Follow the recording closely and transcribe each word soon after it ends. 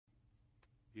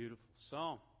Beautiful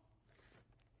song.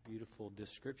 Beautiful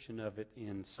description of it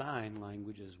in sign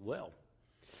language as well.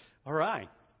 All right.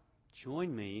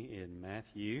 Join me in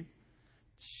Matthew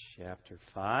chapter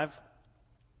 5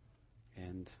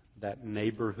 and that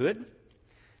neighborhood.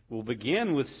 We'll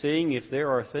begin with seeing if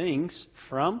there are things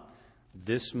from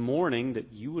this morning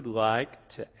that you would like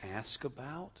to ask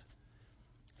about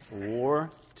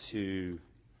or to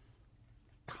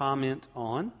comment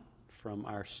on from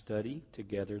our study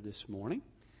together this morning.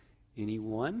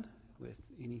 Anyone with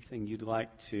anything you'd like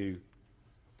to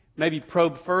maybe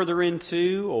probe further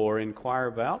into or inquire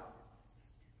about?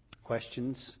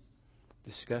 Questions,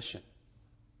 discussion.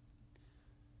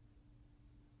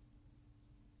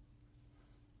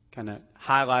 Kind of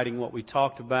highlighting what we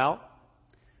talked about,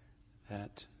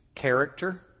 that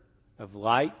character of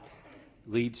light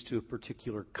leads to a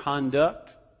particular conduct,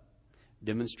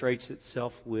 demonstrates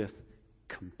itself with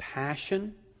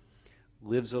compassion,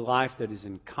 lives a life that is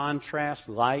in contrast,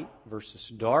 light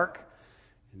versus dark,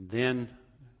 and then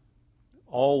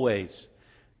always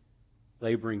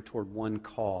laboring toward one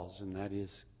cause, and that is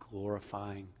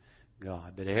glorifying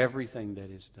God. That everything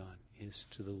that is done is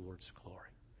to the Lord's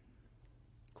glory.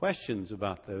 Questions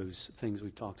about those things we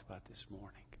talked about this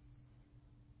morning?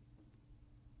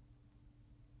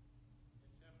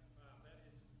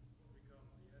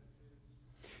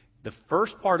 The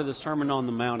first part of the Sermon on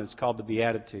the Mount is called the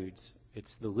Beatitudes.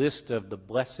 It's the list of the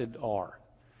blessed are.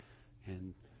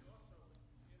 And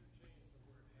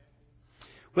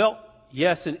well,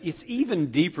 yes, and it's even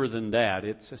deeper than that.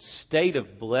 It's a state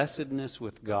of blessedness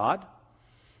with God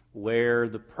where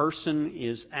the person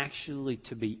is actually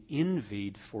to be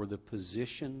envied for the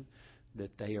position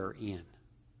that they are in.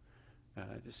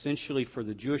 Essentially, for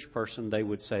the Jewish person, they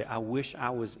would say, I wish I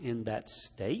was in that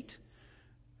state,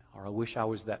 or I wish I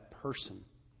was that person.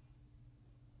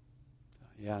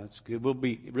 Yeah, that's good. We'll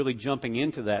be really jumping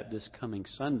into that this coming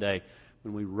Sunday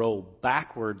when we roll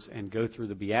backwards and go through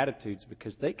the Beatitudes,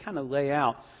 because they kind of lay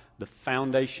out the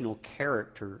foundational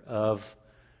character of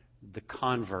the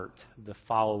convert, the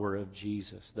follower of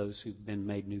Jesus, those who've been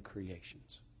made new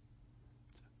creations.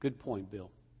 Good point,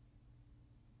 Bill.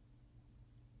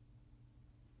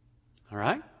 All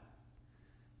right.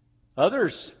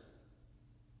 Others?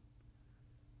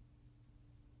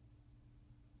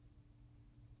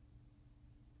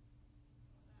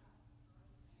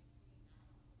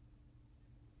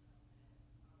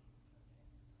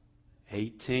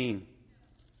 $18.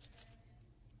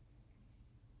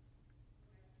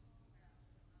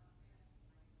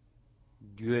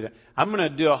 Good. I'm going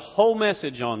to do a whole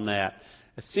message on that.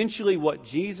 Essentially what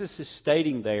Jesus is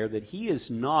stating there, that He is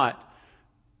not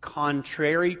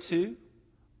contrary to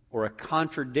or a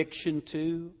contradiction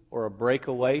to or a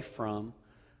breakaway from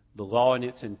the law and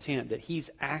its intent. That He's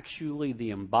actually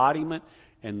the embodiment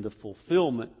and the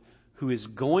fulfillment who is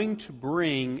going to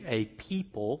bring a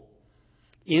people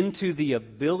into the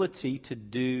ability to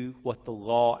do what the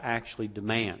law actually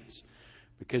demands.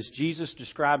 Because Jesus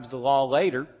describes the law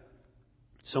later.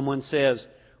 Someone says,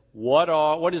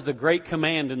 what is the great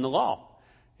command in the law?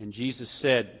 And Jesus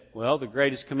said, well, the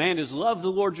greatest command is love the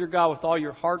Lord your God with all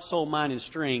your heart, soul, mind, and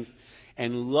strength,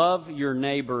 and love your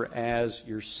neighbor as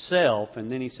yourself. And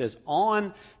then He says,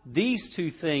 on these two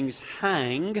things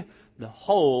hang the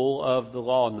whole of the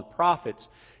law and the prophets.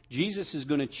 Jesus is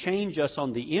going to change us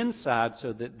on the inside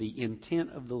so that the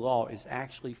intent of the law is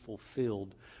actually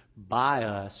fulfilled by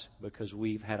us because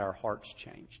we've had our hearts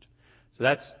changed. So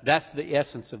that's the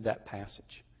essence of that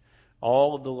passage.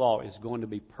 All of the law is going to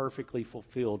be perfectly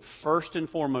fulfilled, first and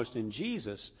foremost in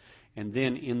Jesus, and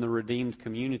then in the redeemed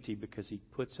community, because He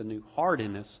puts a new heart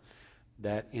in us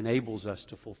that enables us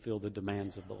to fulfill the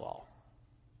demands of the law.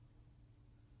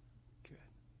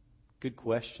 Good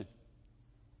question.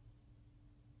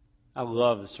 I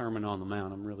love the Sermon on the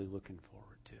Mount. I'm really looking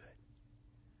forward to it.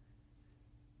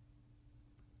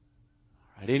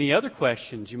 All right. Any other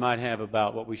questions you might have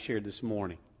about what we shared this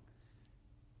morning?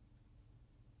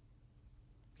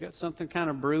 If you got something kind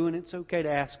of brewing, it's okay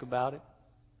to ask about it.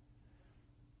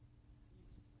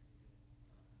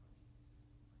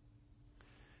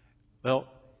 Well,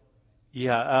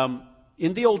 yeah.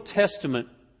 In the Old Testament,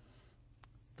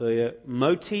 the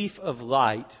motif of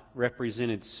light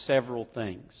represented several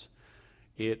things.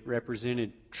 It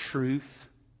represented truth,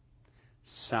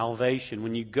 salvation.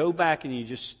 When you go back and you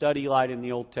just study light in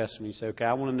the Old Testament, you say, okay,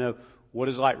 I want to know, what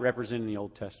does light represent in the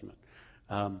Old Testament?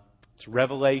 It's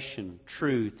revelation,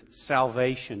 truth,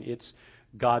 salvation. It's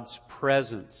God's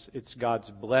presence. It's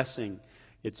God's blessing.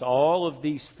 It's all of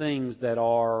these things that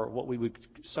are what we would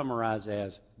summarize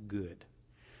as good.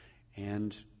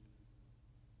 And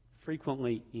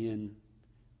frequently in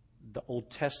the Old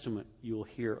Testament, you'll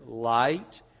hear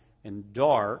light and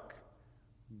dark,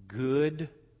 good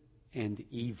and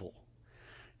evil.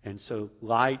 And so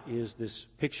light is this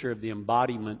picture of the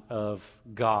embodiment of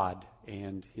God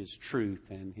and His truth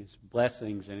and His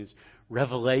blessings and His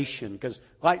revelation, because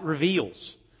light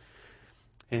reveals.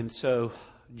 And so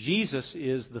Jesus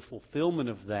is the fulfillment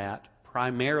of that,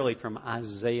 primarily from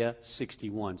Isaiah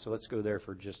 61. So let's go there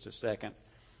for just a second.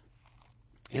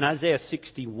 In Isaiah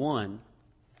 61,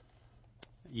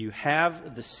 you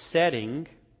have the setting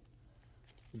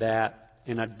that,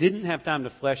 and I didn't have time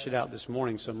to flesh it out this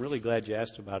morning, so I'm really glad you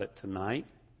asked about it tonight.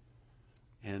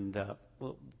 And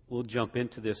we'll jump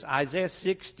into this. Isaiah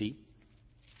 60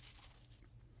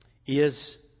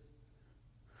 is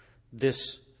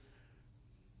this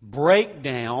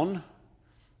breakdown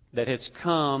that has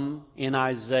come in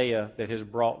Isaiah that has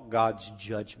brought God's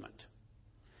judgment.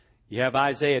 You have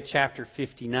Isaiah chapter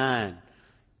 59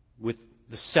 with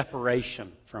the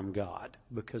separation from God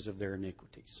because of their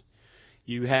iniquities.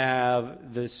 You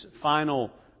have this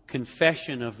final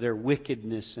confession of their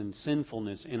wickedness and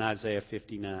sinfulness in Isaiah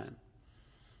 59.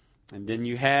 And then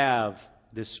you have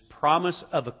this promise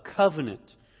of a covenant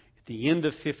at the end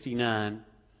of 59.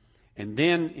 And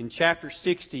then in chapter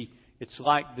 60, it's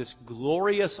like this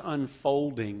glorious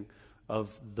unfolding of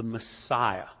the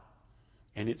Messiah.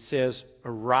 And it says,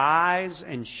 "Arise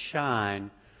and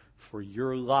shine, for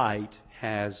your light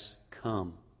has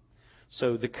come."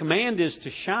 So the command is to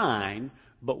shine,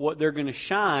 but what they're going to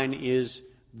shine is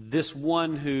this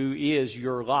one who is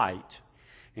your light.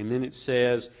 And then it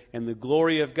says, "And the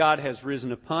glory of God has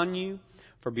risen upon you.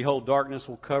 For behold, darkness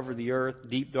will cover the earth,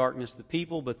 deep darkness the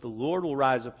people, but the Lord will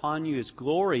rise upon you. His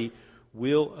glory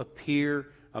will appear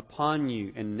upon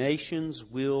you, and nations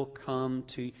will come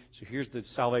to you." So here's the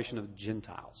salvation of the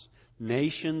Gentiles.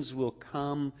 Nations will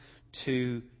come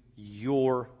to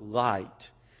your light.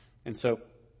 And so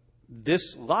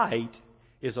this light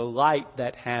is a light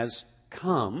that has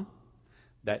come,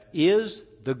 that is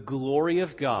the glory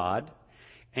of God,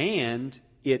 and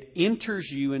it enters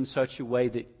you in such a way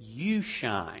that you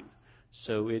shine.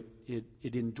 So it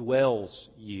indwells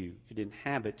you. It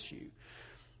inhabits you.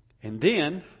 And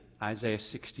then Isaiah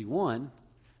 61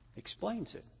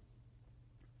 explains it.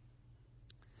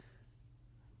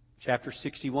 Chapter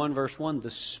 61, verse 1,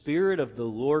 "The Spirit of the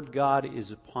Lord God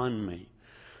is upon me,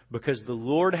 because the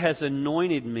Lord has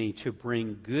anointed me to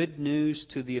bring good news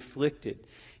to the afflicted.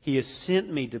 He has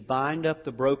sent me to bind up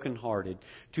the brokenhearted,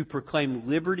 to proclaim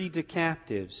liberty to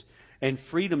captives and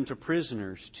freedom to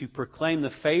prisoners, to proclaim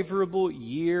the favorable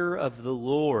year of the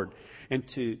Lord, and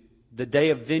to the day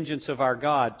of vengeance of our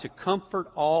God, to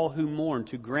comfort all who mourn,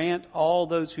 to grant all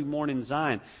those who mourn in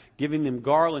Zion, giving them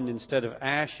garland instead of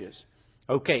ashes."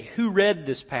 Okay, who read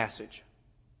this passage?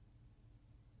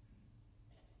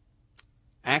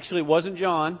 Actually, it wasn't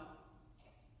John.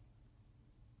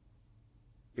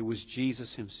 It was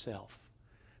Jesus Himself.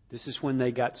 This is when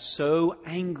they got so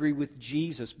angry with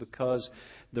Jesus because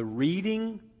the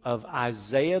reading of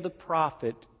Isaiah the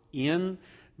prophet in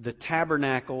the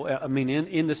tabernacle,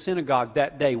 in the synagogue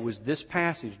that day was this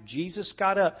passage. Jesus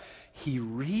got up, He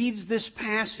reads this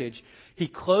passage, He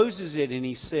closes it, and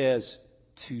He says,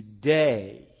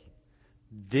 "Today,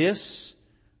 this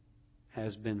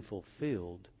has been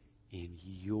fulfilled in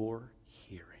your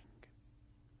hearing."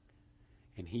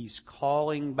 And He's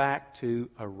calling back to,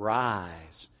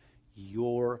 "Arise,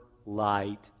 your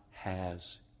light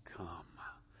has come.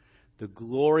 The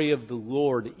glory of the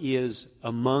Lord is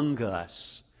among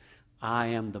us. I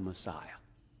am the Messiah."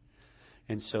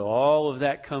 And so all of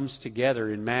that comes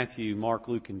together in Matthew, Mark,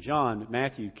 Luke, and John.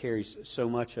 Matthew carries so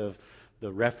much of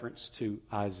the reference to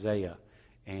Isaiah.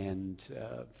 And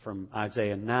from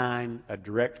Isaiah 9, a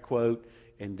direct quote,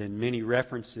 and then many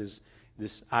references.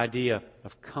 This idea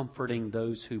of comforting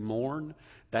those who mourn,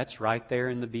 that's right there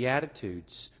in the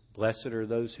Beatitudes. Blessed are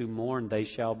those who mourn, they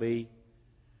shall be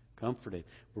comforted.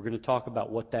 We're going to talk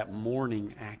about what that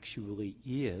mourning actually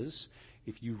is.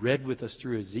 If you read with us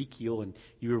through Ezekiel and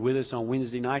you were with us on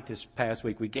Wednesday night this past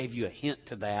week, we gave you a hint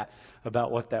to that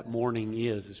about what that mourning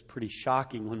is. It's pretty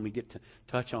shocking when we get to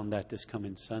touch on that this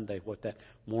coming Sunday, what that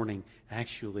mourning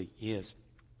actually is.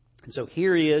 And so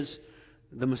here is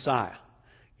the Messiah.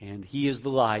 And He is the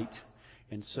light.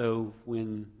 And so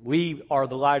when we are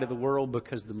the light of the world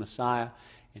because the Messiah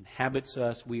inhabits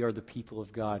us, we are the people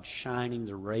of God, shining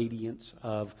the radiance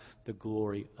of the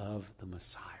glory of the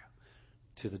Messiah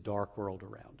to the dark world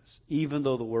around us. Even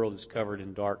though the world is covered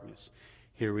in darkness,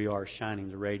 here we are shining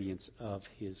the radiance of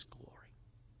His glory.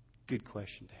 Good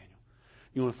question, Daniel.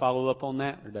 You want to follow up on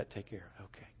that, or did that take care of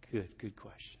it? Okay, good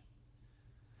question.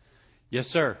 Yes,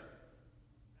 sir.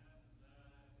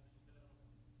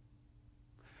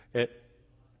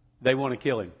 They want to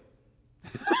kill him.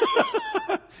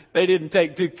 They didn't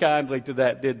take too kindly to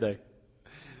that, did they?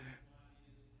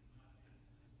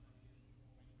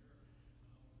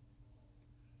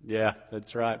 Yeah,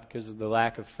 that's right, because of the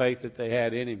lack of faith that they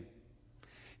had in him.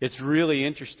 It's really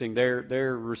interesting.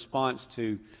 Their response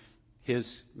to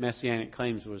his messianic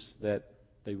claims was that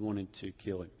they wanted to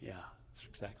kill him. Yeah, that's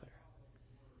exactly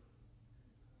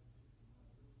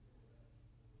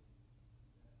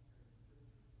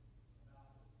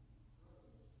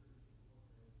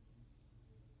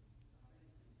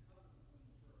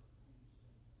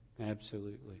right.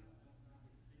 Absolutely.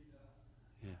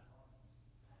 Yeah,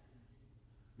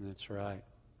 that's right.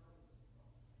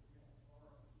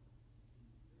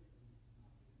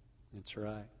 That's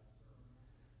right.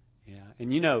 Yeah.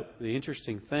 And the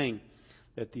interesting thing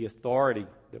that the authority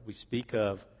that we speak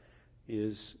of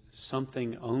is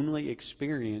something only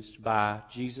experienced by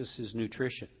Jesus'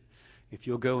 nutrition. If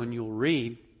you'll go and you'll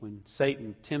read when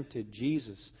Satan tempted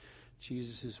Jesus,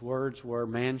 Jesus' words were,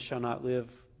 "Man shall not live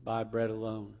by bread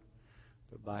alone,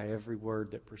 but by every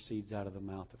word that proceeds out of the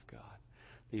mouth of God."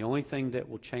 The only thing that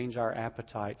will change our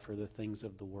appetite for the things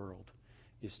of the world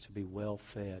is to be well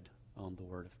fed on the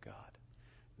Word of God.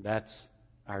 That's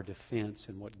our defense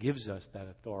and what gives us that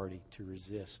authority to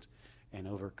resist and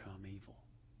overcome evil.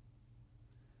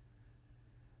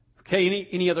 Okay,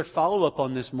 any other follow-up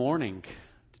on this morning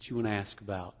that you want to ask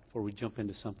about before we jump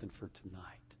into something for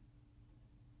tonight?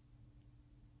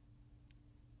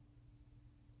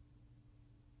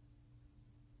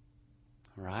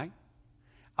 All right.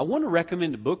 I want to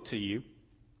recommend a book to you.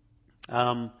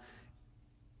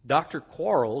 Dr.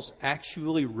 Quarles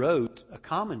actually wrote a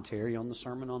commentary on the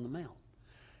Sermon on the Mount.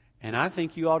 And I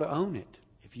think you ought to own it.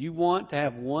 If you want to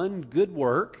have one good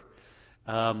work,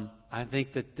 I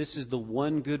think that this is the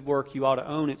one good work you ought to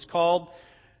own. It's called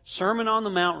Sermon on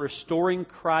the Mount, Restoring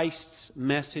Christ's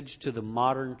Message to the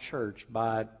Modern Church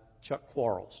by Chuck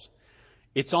Quarles.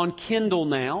 It's on Kindle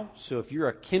now, so if you're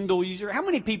a Kindle user, how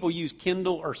many people use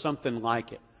Kindle or something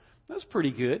like it? That's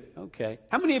pretty good. Okay.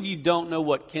 How many of you don't know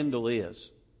what Kindle is?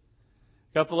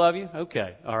 A couple of you?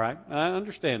 Okay. All right. I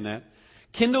understand that.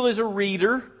 Kindle is a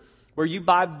reader where you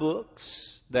buy books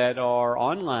that are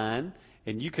online,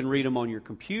 and you can read them on your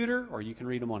computer, or you can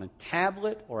read them on a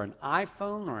tablet, or an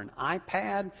iPhone, or an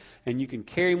iPad, and you can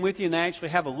carry them with you. And they actually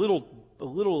have a little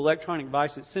electronic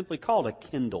device that's simply called a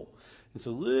Kindle. It's a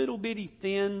little bitty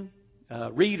thin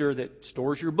reader that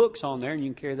stores your books on there, and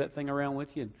you can carry that thing around with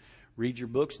you and read your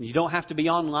books. And you don't have to be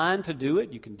online to do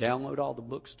it. You can download all the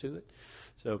books to it.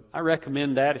 So I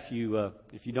recommend that if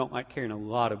you don't like carrying a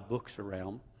lot of books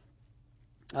around.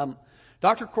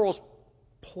 Dr. Quarles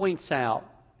points out,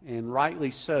 and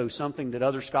rightly so, something that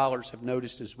other scholars have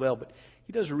noticed as well, but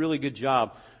he does a really good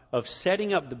job of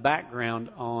setting up the background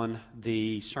on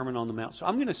the Sermon on the Mount. So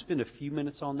I'm going to spend a few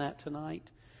minutes on that tonight,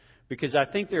 because I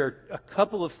think there are a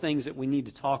couple of things that we need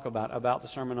to talk about the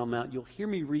Sermon on the Mount. You'll hear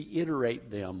me reiterate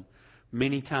them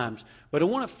many times. But I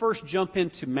want to first jump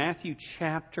into Matthew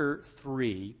chapter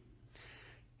 3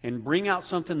 and bring out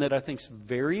something that I think is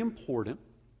very important.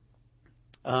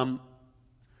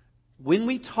 When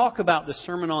we talk about the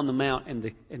Sermon on the Mount and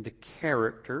the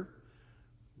character,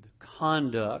 the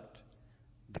conduct,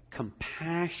 the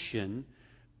compassion,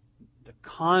 the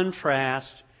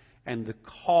contrast, and the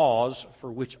cause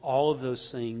for which all of those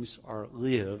things are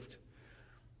lived,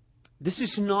 this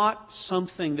is not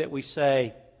something that we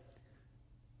say,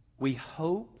 "We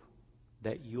hope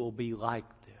that you'll be like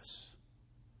this."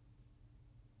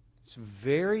 It's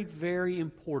very, very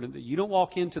important that you don't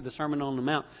walk into the Sermon on the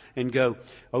Mount and go,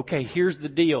 "Okay, here's the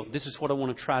deal. This is what I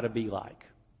want to try to be like."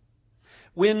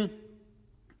 When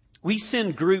we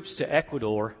send groups to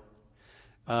Ecuador,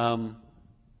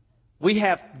 we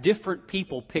have different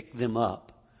people pick them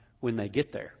up when they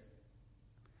get there.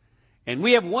 And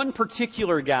we have one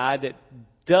particular guy that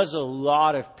does a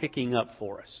lot of picking up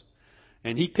for us.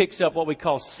 And he picks up what we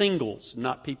call singles,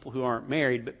 not people who aren't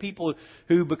married, but people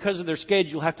who, because of their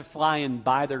schedule, have to fly in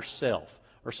by themselves,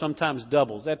 or sometimes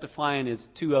doubles. They have to fly in as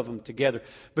two of them together.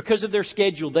 Because of their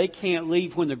schedule, they can't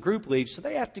leave when the group leaves, so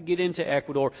they have to get into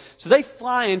Ecuador. So they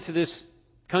fly into this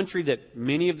country that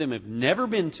many of them have never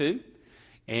been to,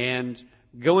 and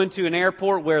go into an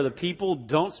airport where the people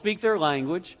don't speak their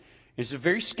language. It's a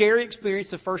very scary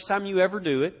experience the first time you ever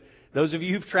do it. Those of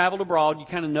you who've traveled abroad, you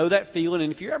kind of know that feeling.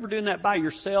 And if you're ever doing that by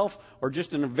yourself or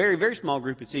just in a very, very small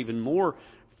group, it's even more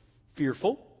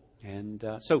fearful. And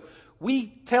so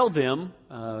we tell them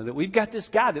that we've got this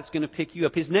guy that's going to pick you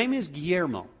up. His name is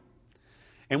Guillermo.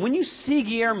 And when you see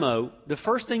Guillermo, the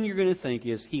first thing you're going to think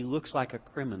is he looks like a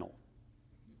criminal.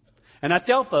 And I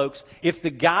tell folks, if the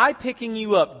guy picking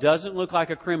you up doesn't look like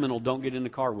a criminal, don't get in the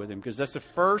car with him, because that's the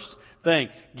first thing.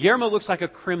 Guillermo looks like a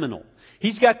criminal.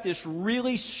 He's got this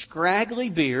really scraggly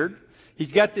beard.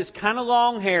 He's got this kind of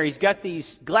long hair. He's got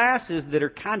these glasses that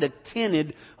are kind of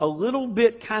tinted, a little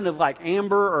bit kind of like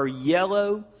amber or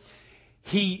yellow.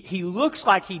 He looks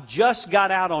like he just got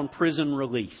out on prison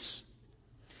release.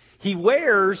 He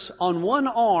wears on one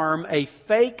arm a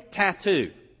fake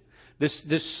tattoo.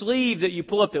 This sleeve that you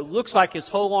pull up that looks like his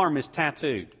whole arm is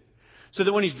tattooed. So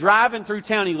that when he's driving through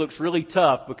town, he looks really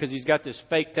tough because he's got this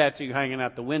fake tattoo hanging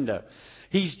out the window.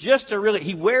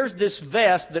 He wears this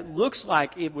vest that looks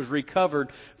like it was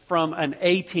recovered from an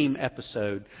A-Team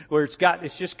episode where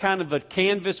it's just kind of a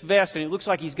canvas vest and it looks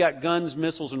like he's got guns,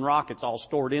 missiles, and rockets all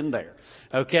stored in there.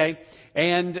 Okay?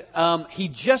 And he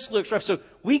just looks rough. So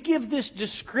we give this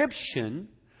description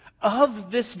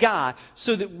of this guy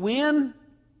so that when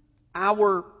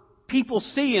our people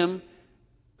see him,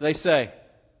 they say,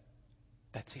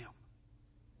 that's him.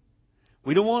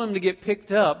 We don't want him to get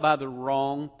picked up by the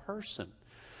wrong person.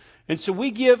 And so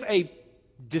we give a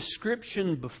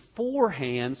description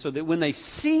beforehand so that when they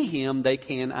see him, they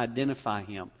can identify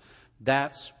him.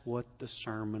 That's what the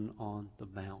Sermon on the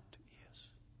Mount is.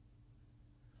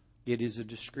 It is a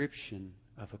description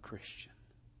of a Christian.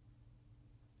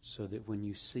 So that when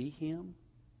you see him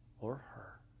or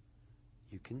her,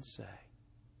 you can say,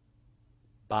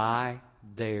 by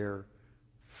their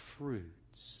fruits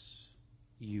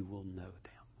you will know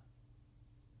them.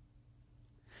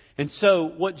 And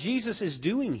so what Jesus is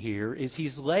doing here is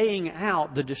He's laying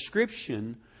out the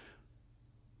description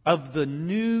of the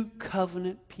new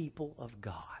covenant people of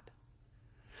God.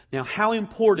 Now, how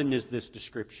important is this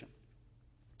description?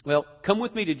 Well, come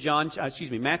with me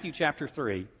to Matthew chapter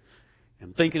 3.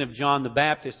 I'm thinking of John the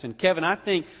Baptist. And Kevin, I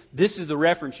think this is the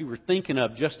reference you were thinking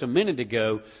of just a minute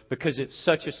ago because it's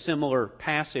such a similar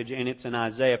passage and it's an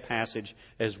Isaiah passage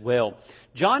as well.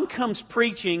 John comes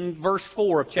preaching, verse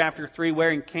 4 of chapter 3,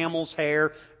 wearing camel's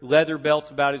hair, leather belt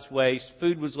about his waist,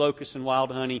 food was locusts and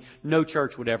wild honey. No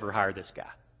church would ever hire this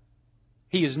guy.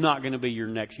 He is not going to be your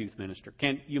next youth minister.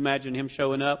 Can you imagine him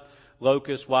showing up?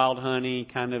 Locust, wild honey,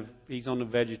 he's on the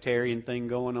vegetarian thing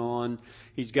going on.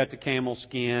 He's got the camel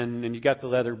skin and he's got the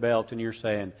leather belt and you're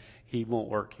saying he won't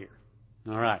work here.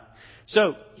 All right.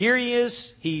 So here he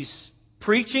is. He's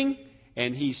preaching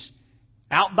and he's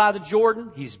out by the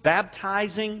Jordan. He's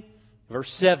baptizing.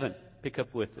 Verse 7. Pick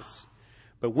up with us.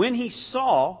 But when he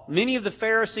saw many of the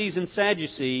Pharisees and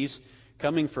Sadducees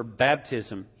coming for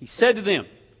baptism, he said to them,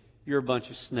 "You're a bunch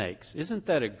of snakes." Isn't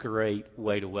that a great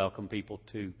way to welcome people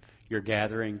to your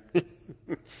gathering?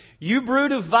 "You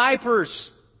brood of vipers!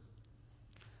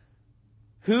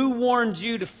 Who warned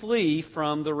you to flee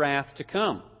from the wrath to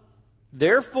come?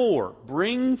 Therefore,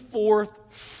 bring forth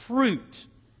fruit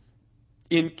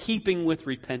in keeping with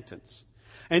repentance.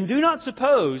 And do not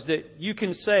suppose that you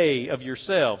can say of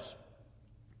yourselves,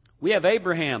 'We have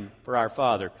Abraham for our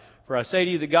father.' For I say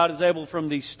to you that God is able from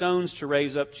these stones to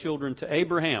raise up children to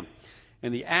Abraham.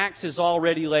 And the axe is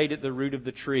already laid at the root of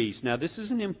the trees." Now, this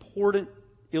is an important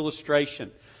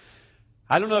illustration.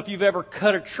 I don't know if you've ever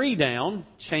cut a tree down,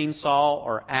 chainsaw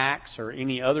or axe or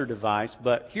any other device,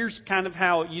 but here's kind of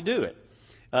how you do it.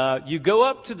 You go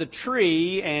up to the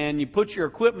tree and you put your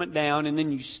equipment down and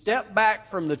then you step back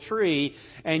from the tree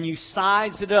and you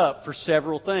size it up for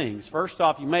several things. First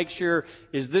off, you make sure,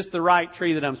 is this the right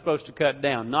tree that I'm supposed to cut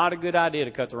down? Not a good idea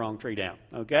to cut the wrong tree down.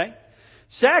 Okay?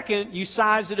 Second, you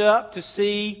size it up to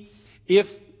see if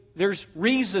there's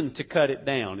reason to cut it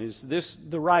down. Is this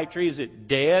the right tree? Is it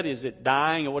dead? Is it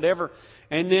dying or whatever?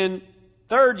 And then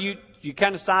third, you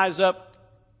kind of size up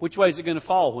which way is it going to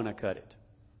fall when I cut it.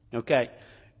 Okay.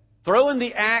 Throwing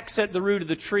the axe at the root of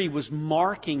the tree was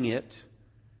marking it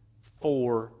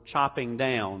for chopping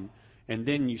down. And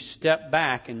then you step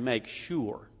back and make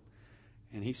sure.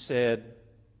 And he said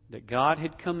that God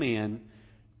had come in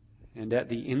and at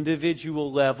the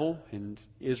individual level, and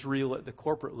Israel at the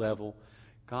corporate level,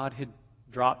 God had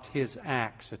dropped His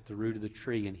axe at the root of the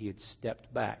tree and He had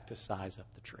stepped back to size up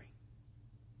the tree.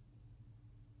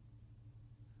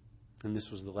 And this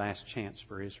was the last chance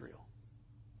for Israel.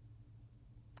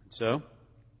 So,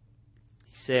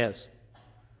 He says,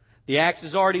 "The axe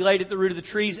is already laid at the root of the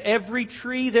trees. Every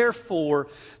tree, therefore,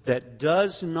 that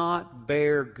does not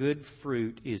bear good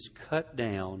fruit is cut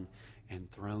down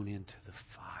and thrown into the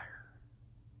fire."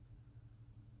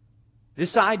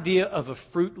 This idea of a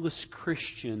fruitless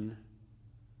Christian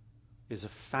is a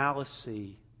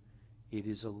fallacy. It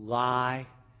is a lie.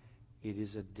 It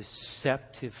is a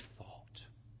deceptive thought.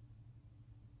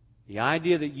 The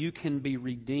idea that you can be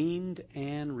redeemed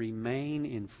and remain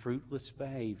in fruitless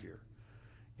behavior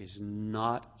is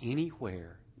not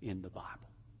anywhere in the Bible.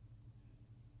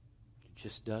 It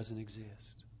just doesn't exist.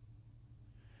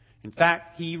 In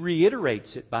fact, he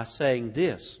reiterates it by saying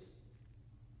this: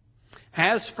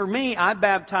 "As for me, I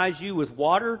baptize you with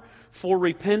water for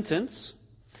repentance,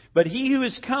 but he who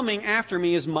is coming after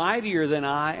me is mightier than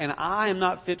I, and I am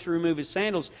not fit to remove his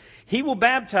sandals. He will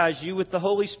baptize you with the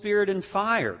Holy Spirit and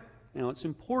fire." Now, it's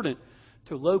important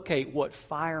to locate what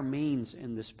fire means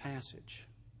in this passage.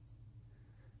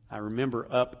 I remember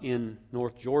up in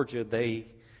North Georgia, they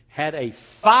had a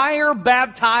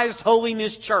fire-baptized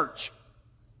holiness church,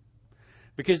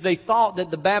 because they thought that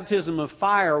the baptism of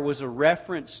fire was a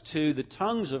reference to the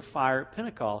tongues of fire at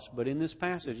Pentecost. But in this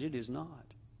passage, it is not.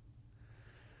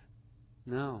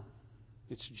 No,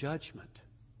 it's judgment.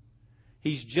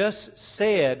 He's just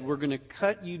said, we're going to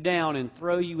cut you down and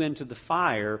throw you into the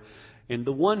fire. And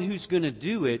the one who's going to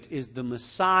do it is the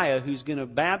Messiah, who's going to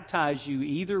baptize you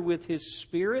either with His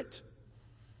Spirit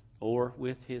or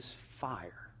with His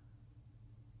fire.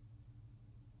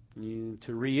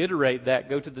 To reiterate that,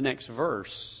 go to the next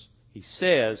verse. He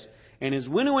says, "And his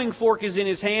winnowing fork is in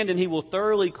his hand, and he will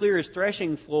thoroughly clear his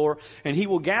threshing floor, and he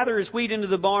will gather his wheat into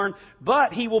the barn,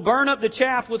 but he will burn up the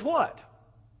chaff with" what?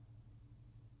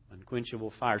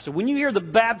 Unquenchable fire. So when you hear the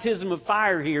baptism of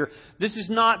fire here, this is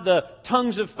not the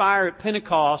tongues of fire at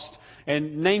Pentecost,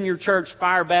 and name your church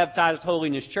Fire Baptized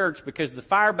Holiness Church, because the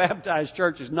Fire Baptized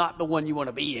Church is not the one you want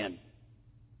to be in.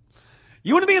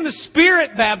 You want to be in the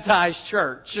Spirit Baptized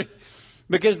Church,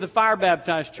 because the Fire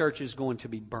Baptized Church is going to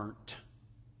be burnt,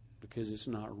 because it's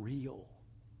not real.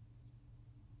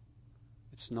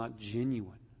 It's not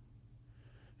genuine.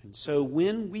 And so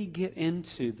when we get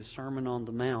into the Sermon on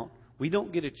the Mount, we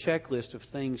don't get a checklist of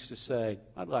things to say,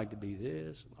 I'd like to be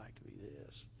this, I'd like to be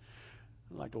this,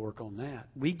 I'd like to work on that.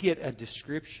 We get a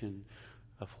description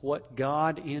of what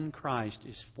God in Christ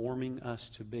is forming us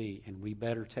to be, and we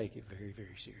better take it very,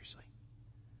 very seriously.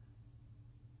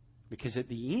 Because at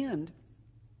the end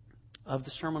of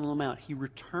the Sermon on the Mount, He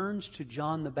returns to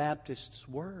John the Baptist's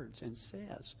words and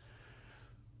says,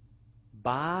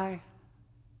 "By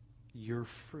your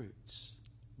fruits,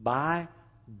 by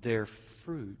their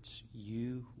fruits,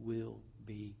 you will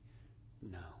be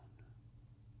known."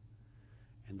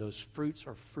 And those fruits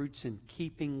are fruits in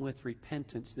keeping with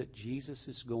repentance that Jesus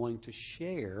is going to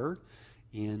share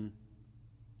in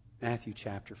Matthew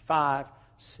chapter 5,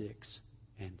 6,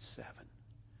 and 7.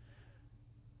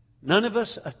 None of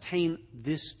us attain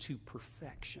this to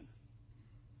perfection.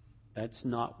 That's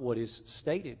not what is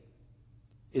stated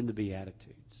in the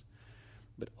Beatitudes.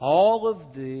 But all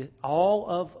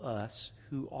of us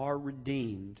who are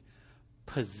redeemed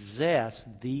possess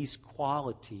these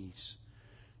qualities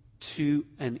to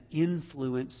an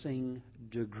influencing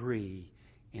degree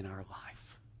in our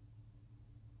life.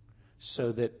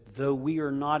 So that though we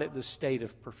are not at the state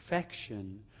of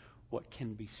perfection, what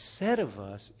can be said of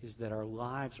us is that our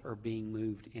lives are being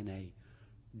moved in a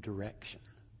direction.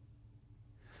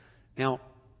 Now,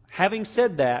 having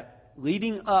said that,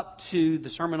 leading up to the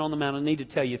Sermon on the Mount, I need to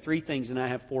tell you 3 things, and I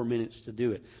have 4 minutes to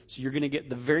do it. So you're going to get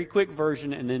the very quick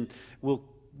version, and then we'll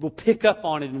pick up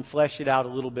on it and flesh it out a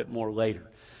little bit more later.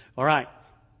 All right.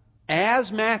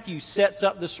 As Matthew sets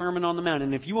up the Sermon on the Mount,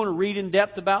 and if you want to read in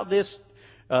depth about this,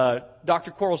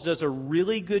 Dr. Quarles does a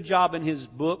really good job in his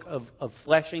book of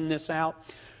fleshing this out.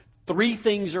 3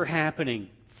 things are happening.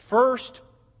 First,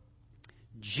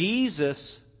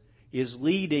 Jesus is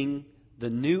leading the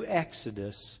new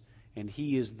Exodus, and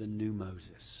He is the new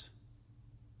Moses.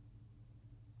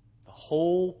 The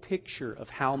whole picture of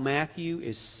how Matthew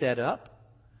is set up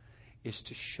is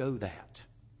to show that.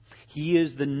 He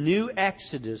is the new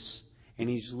Exodus, and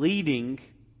He's leading...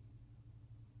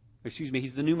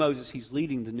 He's the new Moses. He's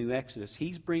leading the new Exodus.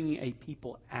 He's bringing a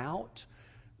people out.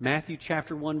 Matthew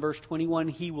chapter 1, verse 21,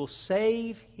 He will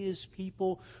save His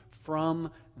people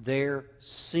from their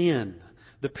sin.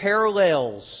 The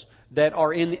parallels that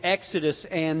are in Exodus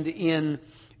and in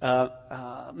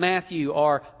Matthew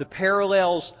are the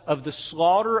parallels of the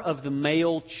slaughter of the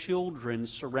male children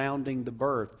surrounding the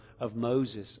birth of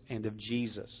Moses and of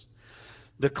Jesus.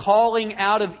 The calling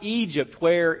out of Egypt,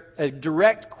 where a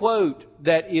direct quote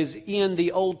that is in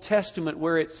the Old Testament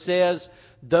where it says,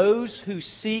 "Those who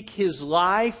seek his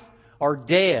life are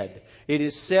dead." It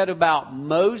is said about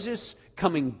Moses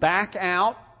coming back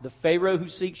out. The Pharaoh who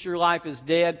seeks your life is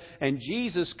dead. And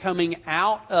Jesus coming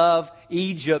out of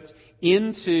Egypt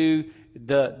into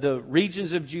the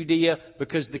regions of Judea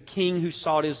because the king who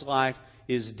sought his life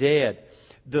is dead.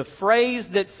 The phrase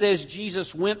that says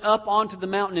Jesus went up onto the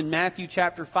mountain in Matthew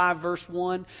chapter 5 verse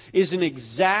 1 is an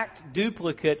exact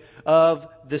duplicate of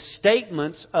the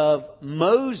statements of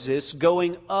Moses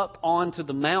going up onto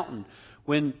the mountain.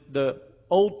 When the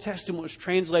Old Testament was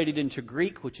translated into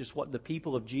Greek, which is what the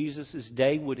people of Jesus'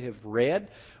 day would have read,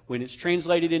 when it's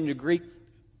translated into Greek,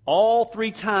 all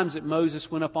 3 times that Moses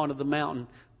went up onto the mountain,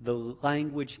 the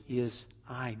language is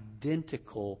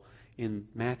identical. In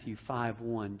Matthew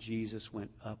 5:1, Jesus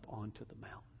went up onto the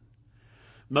mountain.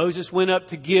 Moses went up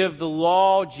to give the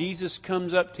law. Jesus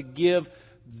comes up to give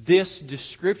this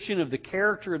description of the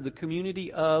character of the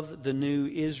community of the new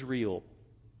Israel.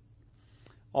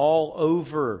 All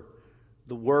over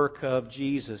the work of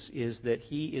Jesus is that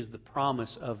He is the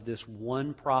promise of this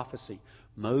one prophecy.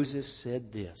 Moses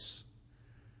said this: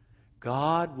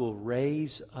 God will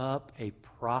raise up a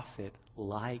prophet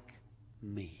like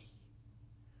me.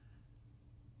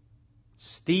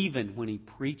 Stephen, when he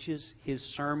preaches his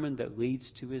sermon that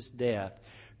leads to his death,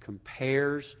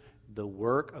 compares the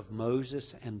work of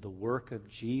Moses and the work of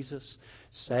Jesus,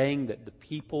 saying that the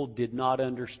people did not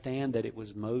understand that it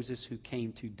was Moses who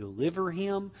came to deliver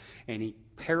him. And he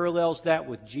parallels that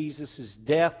with Jesus'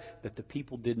 death, that the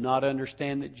people did not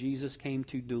understand that Jesus came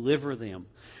to deliver them.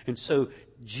 And so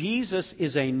Jesus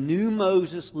is a new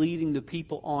Moses leading the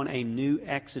people on a new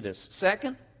Exodus.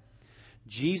 Second,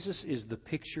 Jesus is the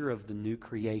picture of the new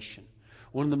creation.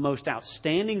 One of the most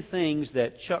outstanding things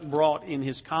that Chuck brought in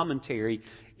his commentary,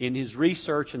 in his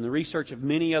research and the research of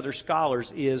many other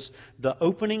scholars, is the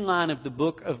opening line of the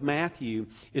book of Matthew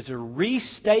is a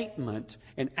restatement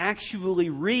and actually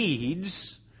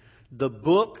reads the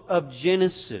book of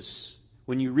Genesis.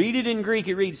 When you read it in Greek,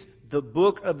 it reads the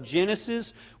book of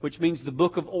Genesis, which means the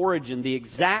book of origin. The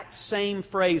exact same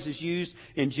phrase is used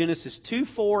in Genesis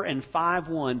 2:4 and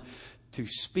 5:1 to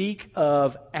speak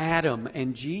of Adam.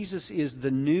 And Jesus is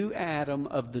the new Adam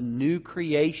of the new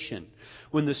creation.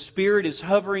 When the Spirit is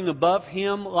hovering above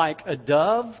Him like a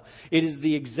dove, it is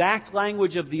the exact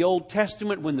language of the Old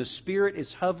Testament when the Spirit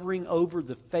is hovering over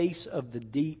the face of the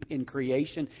deep in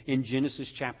creation in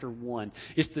Genesis chapter 1.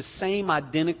 It's the same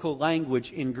identical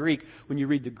language in Greek. When you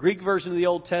read the Greek version of the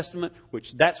Old Testament, which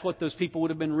that's what those people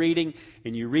would have been reading,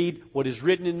 and you read what is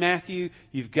written in Matthew,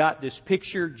 you've got this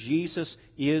picture. Jesus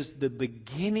is the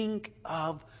beginning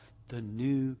of the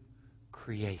new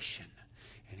creation.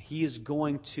 And He is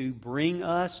going to bring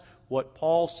us what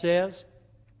Paul says.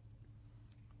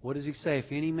 What does he say? If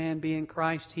any man be in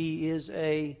Christ, he is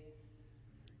a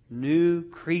new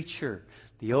creature.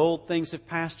 The old things have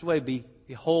passed away.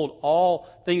 Behold, all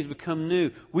things become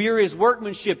new. We are His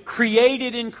workmanship,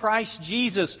 created in Christ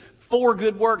Jesus for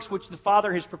good works, which the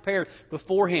Father has prepared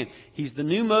beforehand. He's the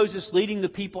new Moses leading the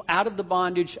people out of the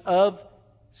bondage of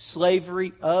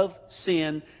slavery, of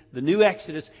sin. The new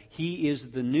Exodus. He is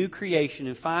the new creation.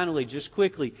 And finally, just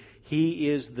quickly, He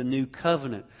is the new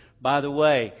covenant. By the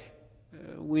way,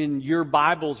 when your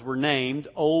Bibles were named,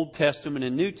 Old Testament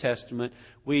and New Testament,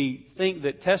 we think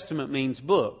that Testament means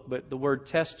book, but the word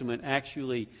Testament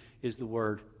actually is the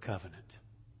word covenant.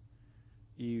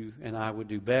 You and I would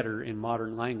do better in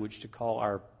modern language to call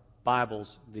our Bibles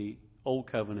the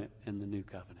Old Covenant and the New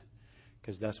Covenant,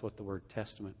 because that's what the word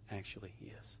Testament actually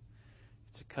is.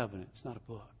 It's a covenant. It's not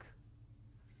a book.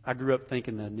 I grew up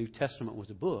thinking the New Testament was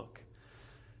a book,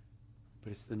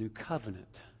 but it's the New Covenant.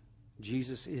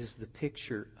 Jesus is the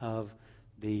picture of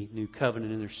the New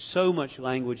Covenant. And there's so much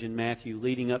language in Matthew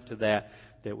leading up to that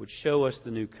would show us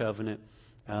the New Covenant.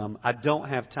 I don't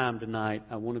have time tonight.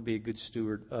 I want to be a good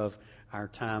steward of our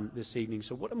time this evening.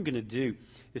 So what I'm going to do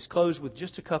is close with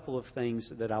just a couple of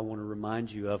things that I want to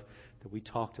remind you of that we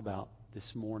talked about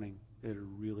this morning that are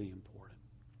really important.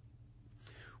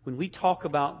 When we talk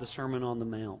about the Sermon on the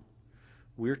Mount,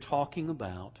 we're talking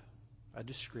about a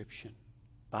description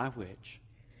by which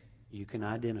you can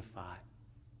identify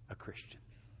a Christian.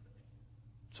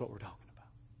 That's what we're talking about.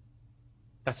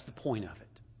 That's the point of it.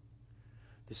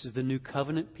 This is the new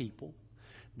covenant people.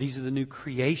 These are the new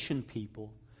creation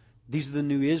people. These are the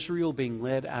new Israel being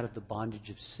led out of the bondage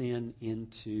of sin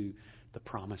into the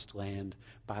promised land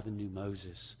by the new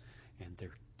Moses. And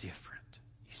they're different.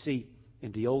 You see,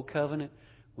 in the old covenant,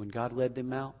 when God led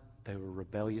them out, they were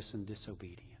rebellious and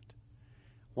disobedient.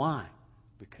 Why?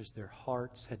 Because their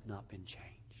hearts had not been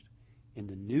changed. In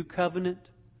the new covenant,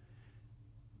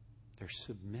 they're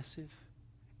submissive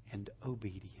and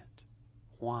obedient.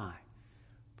 Why?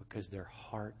 Because their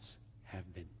hearts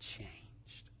have been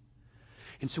changed.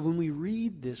 And so when we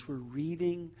read this, we're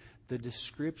reading the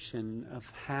description of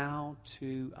how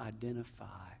to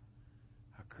identify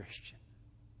a Christian.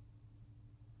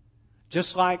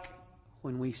 Just like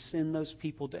when we send those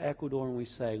people to Ecuador and we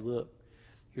say, look,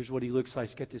 Here's what he looks like.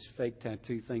 He's got this fake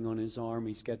tattoo thing on his arm.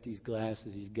 He's got these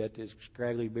glasses. He's got this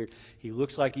scraggly beard. He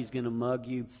looks like he's going to mug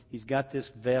you. He's got this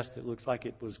vest that looks like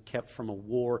it was kept from a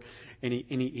war. And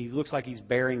he looks like he's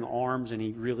bearing arms, and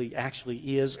he really actually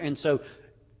is. And so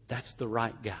that's the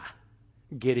right guy.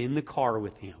 Get in the car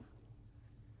with him.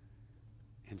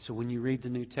 And so when you read the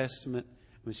New Testament,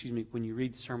 when you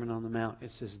read the Sermon on the Mount,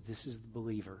 it says this is the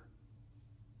believer.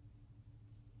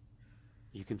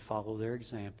 You can follow their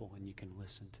example and you can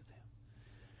listen to them.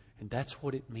 And that's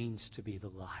what it means to be the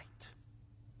light.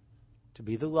 To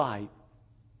be the light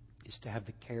is to have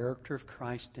the character of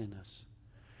Christ in us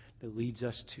that leads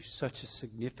us to such a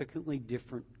significantly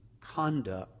different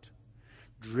conduct,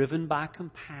 driven by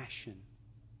compassion,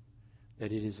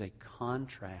 that it is a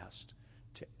contrast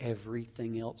to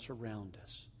everything else around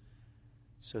us.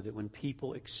 So that when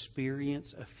people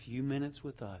experience a few minutes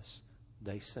with us,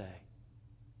 they say,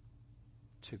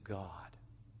 to God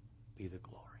be the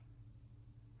glory.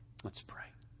 Let's pray.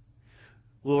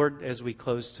 Lord, as we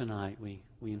close tonight, we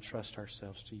entrust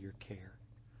ourselves to your care.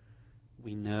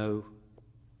 We do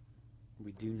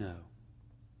know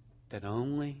that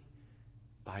only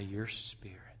by your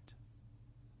Spirit,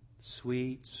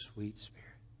 sweet, sweet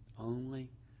Spirit,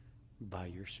 only by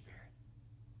your Spirit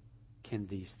can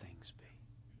these things be.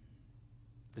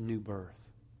 The new birth,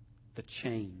 the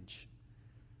change.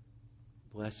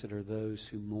 Blessed are those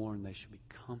who mourn, they should be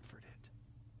comforted.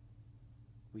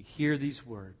 We hear these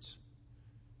words,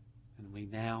 and we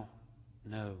now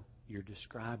know you're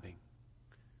describing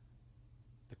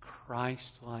the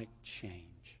Christ-like change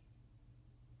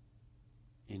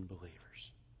in believers.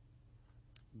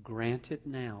 Grant it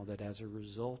now that as a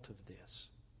result of this,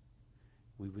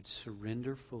 we would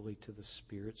surrender fully to the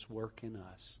Spirit's work in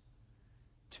us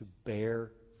to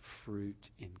bear fruit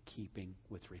in keeping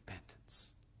with repentance.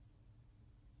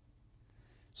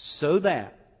 So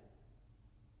that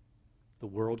the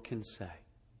world can say,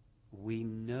 we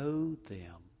know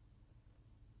them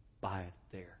by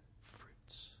their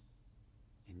fruits.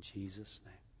 In Jesus'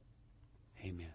 name, amen.